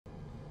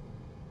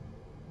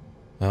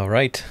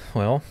Alright,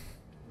 well,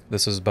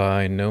 this is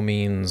by no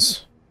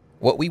means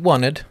what we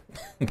wanted,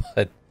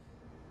 but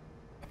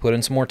I put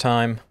in some more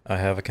time. I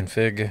have a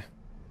config.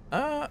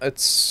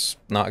 It's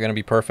not going to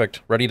be perfect.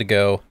 Ready to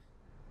go.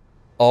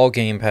 All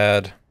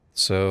gamepad.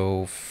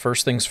 So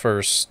first things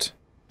first,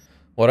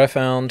 what I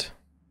found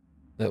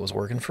that was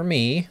working for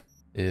me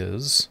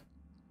is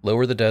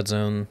lower the dead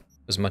zone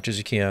as much as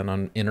you can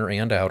on inner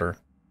and outer.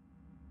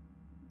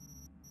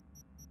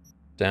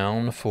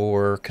 Down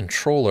for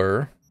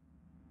controller,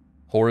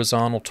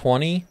 horizontal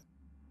 20,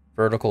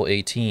 vertical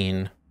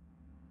 18,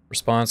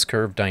 response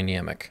curve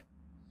dynamic.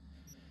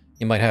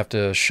 You might have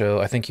to show,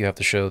 I think you have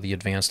to show the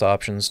advanced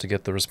options to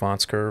get the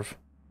response curve.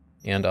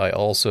 And I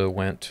also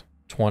went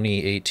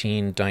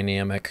 2018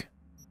 dynamic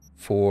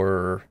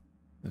for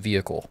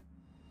vehicle.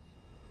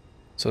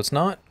 So it's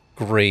not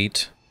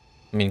great.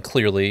 I mean,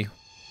 clearly,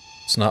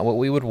 it's not what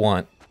we would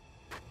want,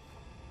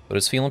 but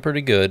it's feeling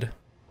pretty good.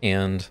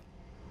 And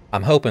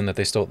I'm hoping that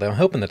I'm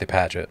hoping that they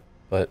patch it,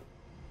 but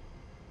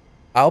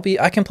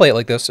I can play it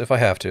like this if I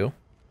have to.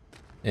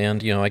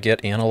 And, you know, I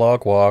get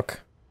analog walk.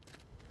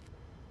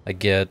 I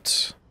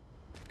get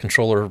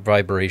controller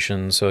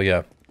vibration, so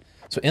yeah.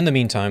 So in the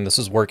meantime, this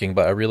is working,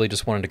 but I really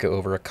just wanted to go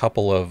over a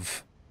couple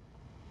of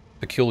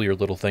peculiar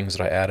little things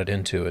that I added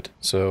into it.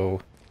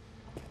 So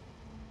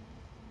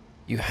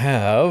you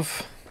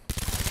have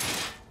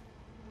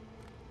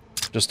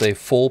just a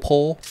full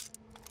pull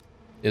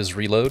is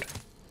reload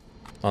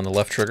on the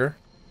left trigger.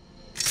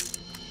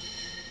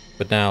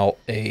 But now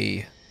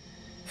a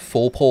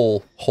full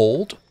pull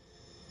hold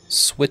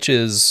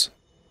switches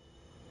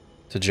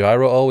to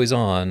gyro always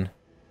on,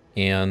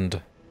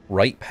 and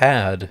right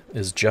pad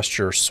is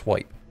gesture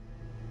swipe.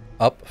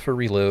 Up for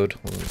reload.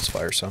 Let me just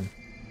fire some.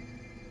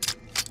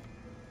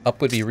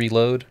 Up would be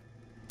reload.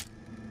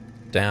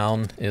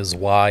 Down is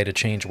Y to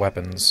change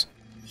weapons.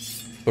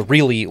 But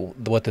really,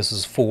 what this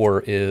is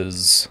for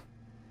is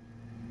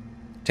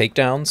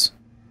takedowns.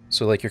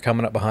 So like you're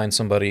coming up behind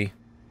somebody,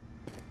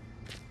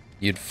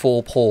 you'd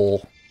full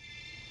pull,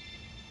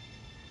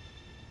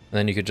 and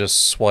then you could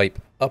just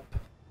swipe up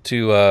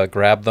to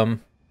grab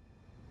them,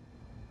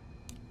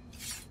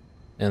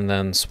 and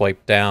then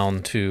swipe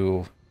down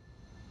to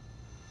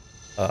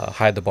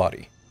hide the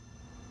body.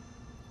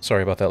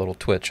 Sorry about that little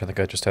twitch. I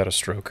think I just had a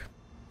stroke.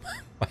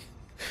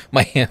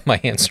 my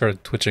hand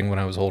started twitching when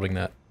I was holding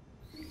that.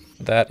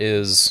 That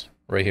is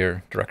right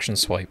here, direction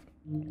swipe.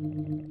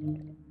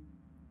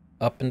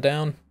 Up and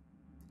down,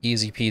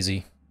 easy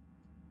peasy.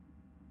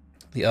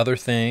 The other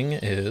thing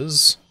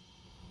is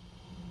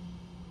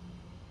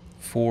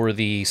for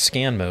the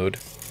scan mode.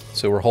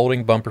 So we're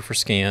holding bumper for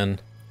scan.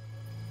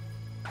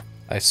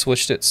 I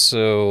switched it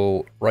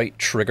so right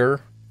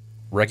trigger,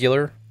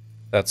 regular,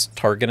 that's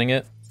targeting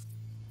it.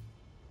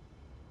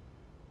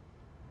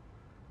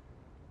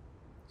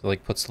 So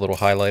like puts a little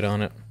highlight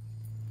on it.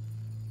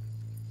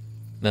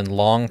 Then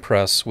long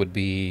press would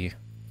be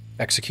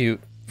execute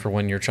for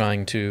when you're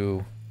trying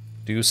to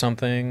do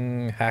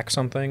something, hack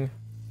something.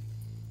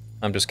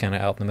 I'm just kind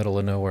of out in the middle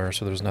of nowhere,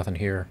 so there's nothing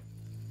here.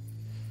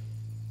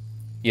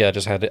 Yeah,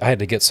 I had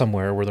to get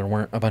somewhere where there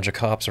weren't a bunch of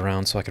cops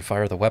around so I could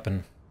fire the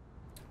weapon.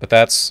 But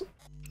that's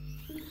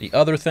the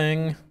other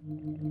thing,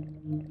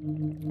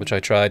 which I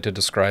tried to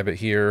describe it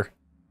here.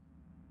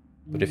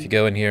 But if you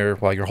go in here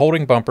while you're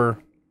holding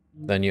bumper,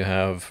 then you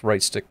have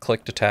right stick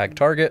click to tag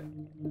target,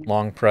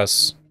 long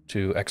press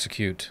to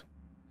execute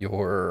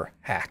your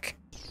hack.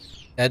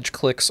 Edge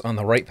clicks on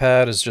the right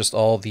pad is just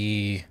all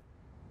the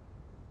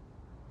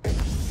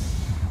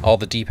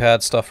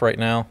D-pad stuff right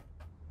now.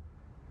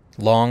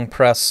 Long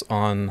press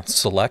on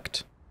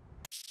select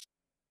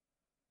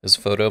is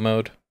photo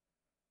mode.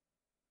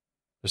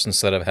 Just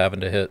instead of having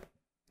to hit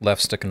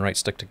left stick and right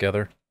stick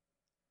together.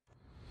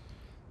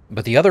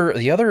 But the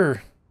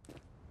other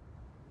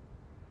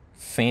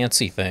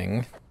fancy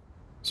thing,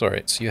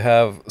 sorry, so you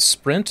have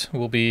sprint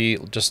will be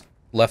just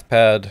left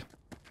pad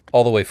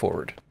all the way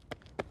forward.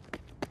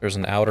 There's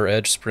an outer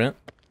edge sprint.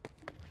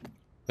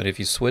 But if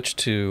you switch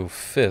to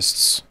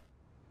fists,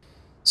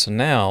 so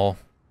now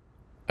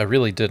I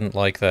really didn't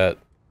like that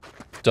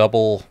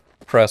double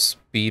press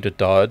B to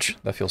dodge.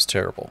 That feels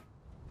terrible.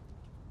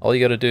 All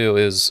you gotta do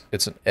is,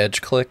 it's an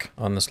edge click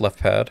on this left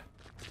pad.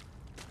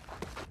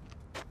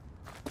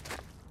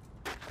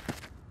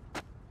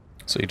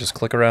 So you just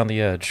click around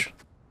the edge.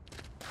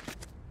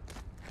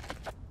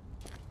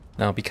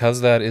 Now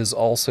because that is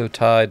also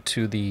tied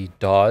to the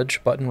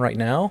dodge button right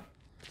now,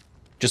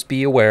 just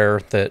be aware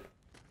that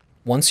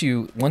once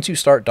you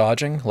start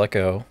dodging, let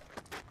go,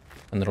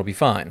 and it'll be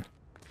fine.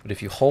 But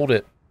if you hold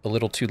it a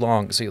little too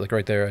long, see, like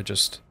right there, I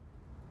just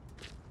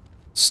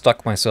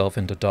stuck myself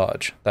into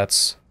dodge.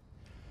 That's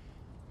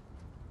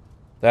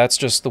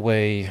just the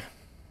way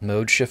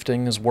mode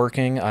shifting is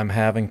working. I'm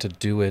having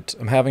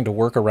to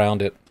work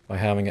around it by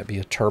having it be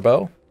a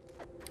turbo.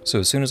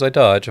 So as soon as I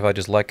dodge, if I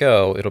just let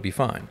go, it'll be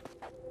fine.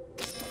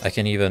 I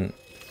can even...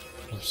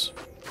 Oops.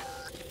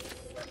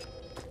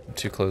 I'm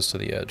too close to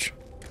the edge.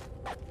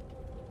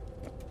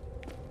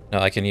 Now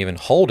I can even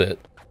hold it,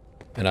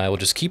 and I will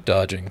just keep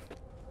dodging.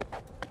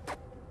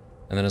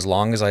 And then as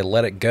long as I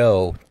let it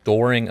go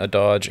during a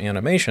dodge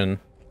animation,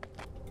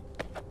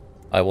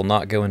 I will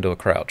not go into a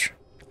crouch.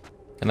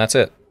 And that's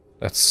it.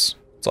 That's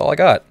all I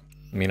got.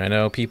 I mean, I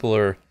know people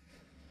are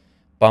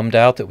bummed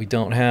out that we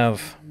don't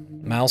have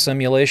mouse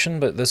emulation,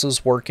 but this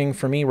is working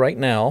for me right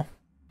now.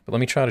 But let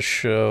me try to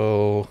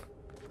show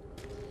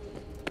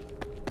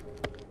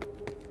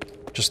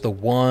just the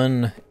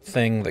one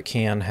thing that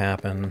can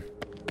happen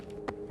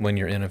when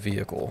you're in a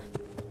vehicle.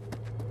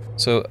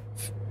 So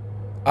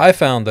I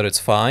found that it's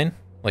fine.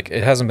 Like,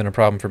 it hasn't been a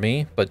problem for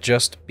me, but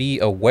just be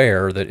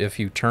aware that if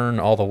you turn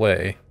all the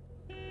way,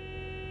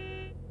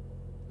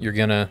 you're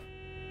gonna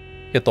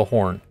hit the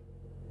horn.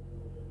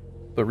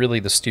 But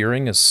really, the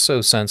steering is so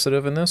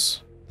sensitive in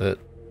this that...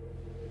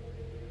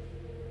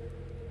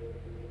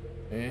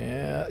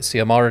 Yeah, see,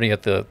 I'm already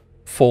at the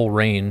full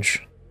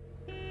range.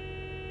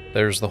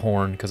 There's the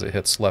horn, because it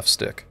hits left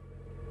stick.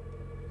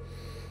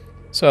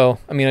 So,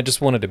 I mean, I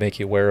just wanted to make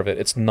you aware of it.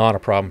 It's not a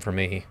problem for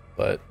me,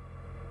 but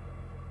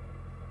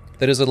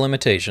that is a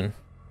limitation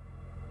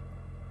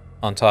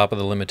on top of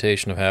the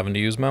limitation of having to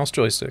use mouse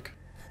joystick.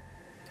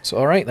 So,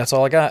 alright, that's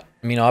all I got.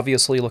 I mean,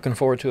 obviously, looking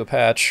forward to a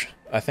patch.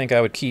 I think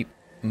I would keep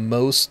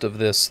most of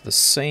this the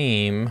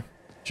same,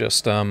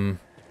 just,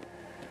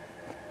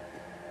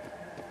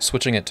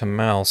 switching it to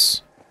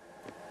mouse.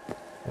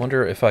 I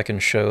wonder if I can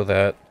show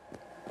that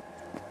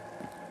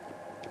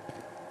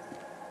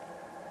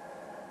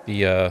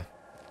the,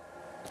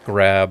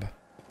 grab.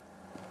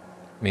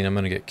 I mean, I'm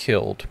gonna get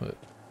killed, but...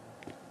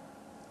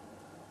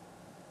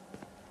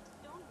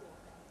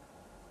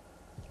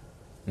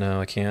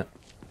 No, I can't.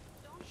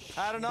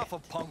 Had enough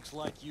of punks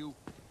like you.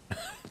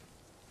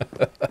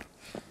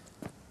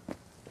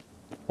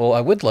 Well,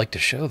 I would like to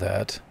show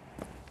that.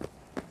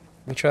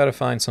 Let me try to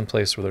find some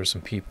place where there's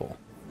some people.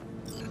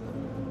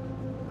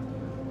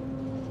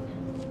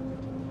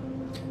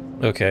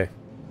 Okay,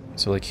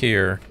 so like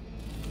here,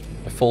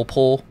 I full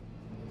pull,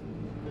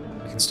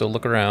 I can still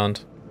look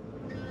around,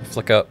 I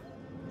flick up,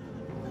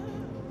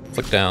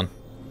 flick down.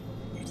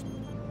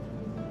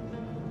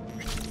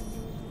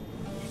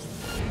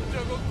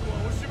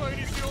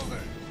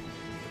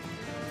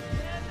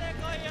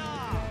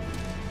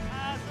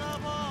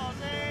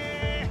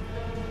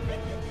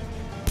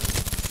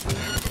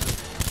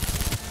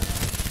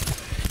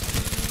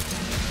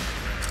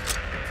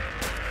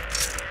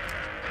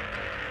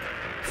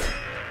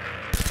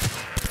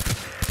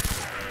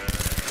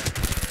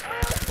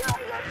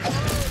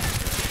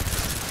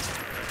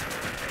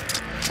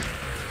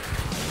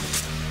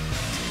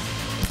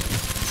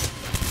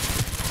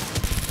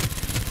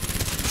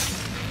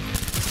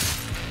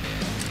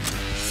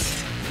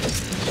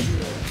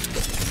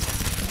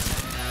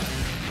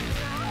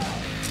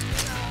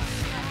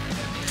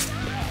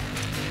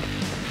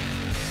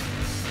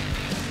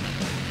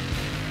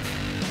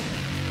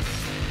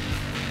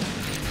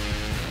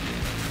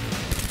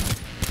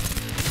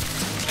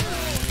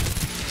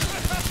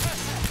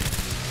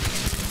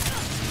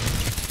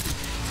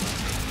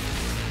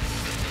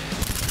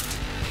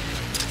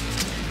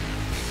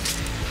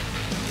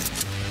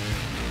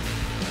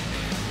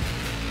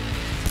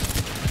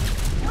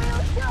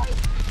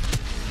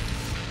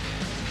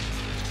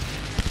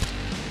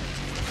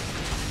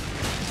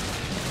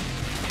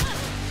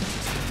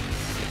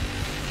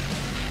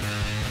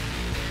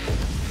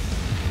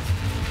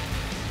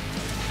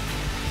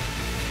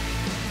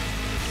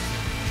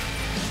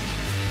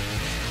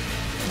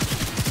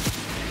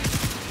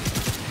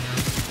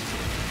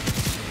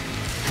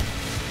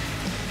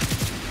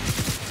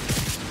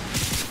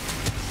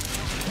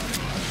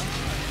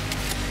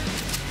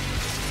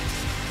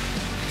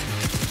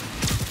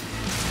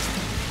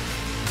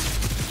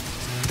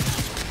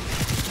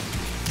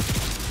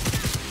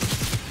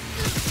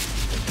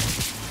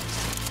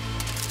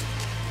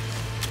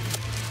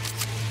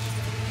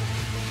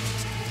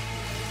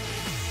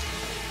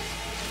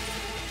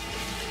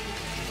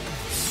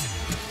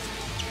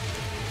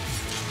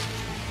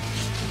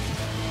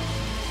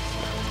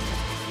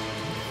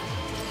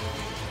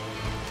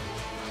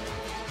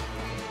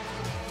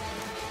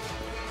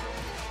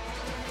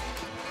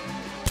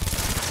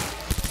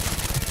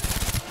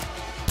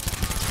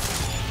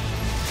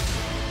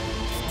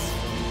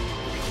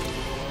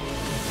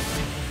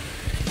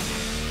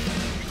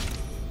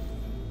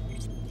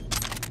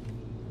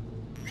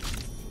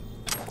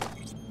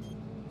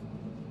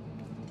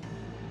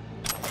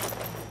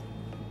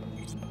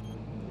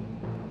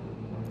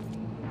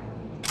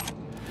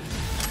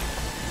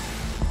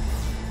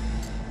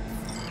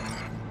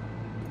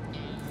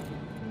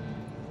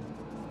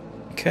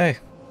 Okay,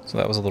 so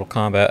that was a little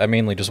combat. I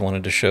mainly just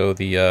wanted to show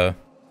the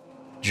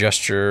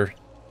gesture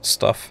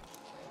stuff.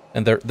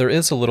 And there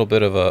is a little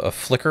bit of a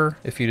flicker,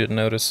 if you didn't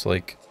notice,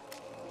 like,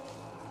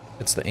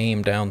 it's the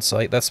aim down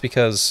sight. That's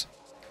because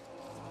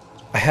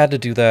I had to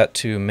do that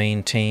to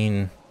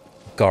maintain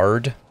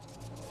guard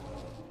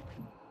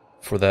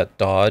for that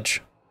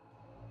dodge.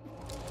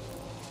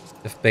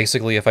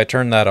 If I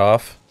turn that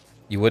off,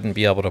 you wouldn't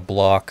be able to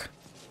block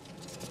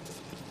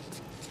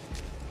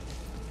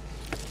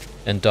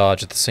and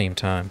dodge at the same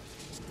time.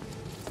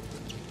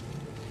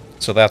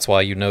 So that's why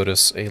you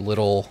notice a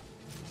little,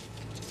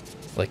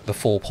 like the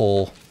full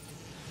pull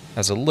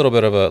has a little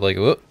bit of a, like,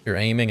 whoop, you're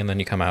aiming and then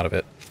you come out of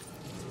it.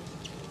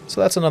 So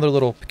that's another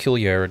little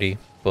peculiarity,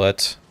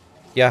 but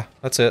yeah,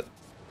 that's it.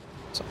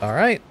 So,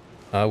 alright,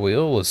 I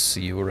will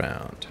see you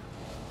around.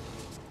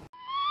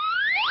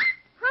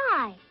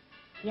 Hi,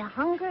 you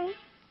hungry?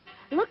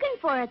 Looking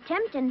for a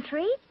tempting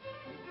treat?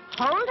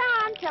 Hold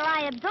on till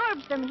I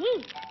absorb some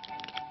heat.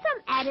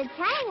 Some added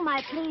tang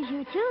might please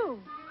you too.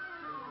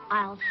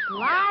 I'll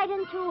slide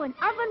into an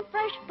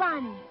oven-fresh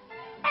bun,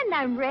 and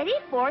I'm ready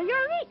for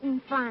your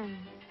eating fun.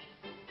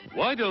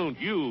 Why don't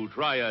you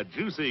try a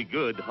juicy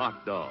good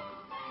hot dog?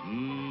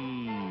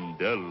 Mmm,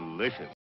 delicious.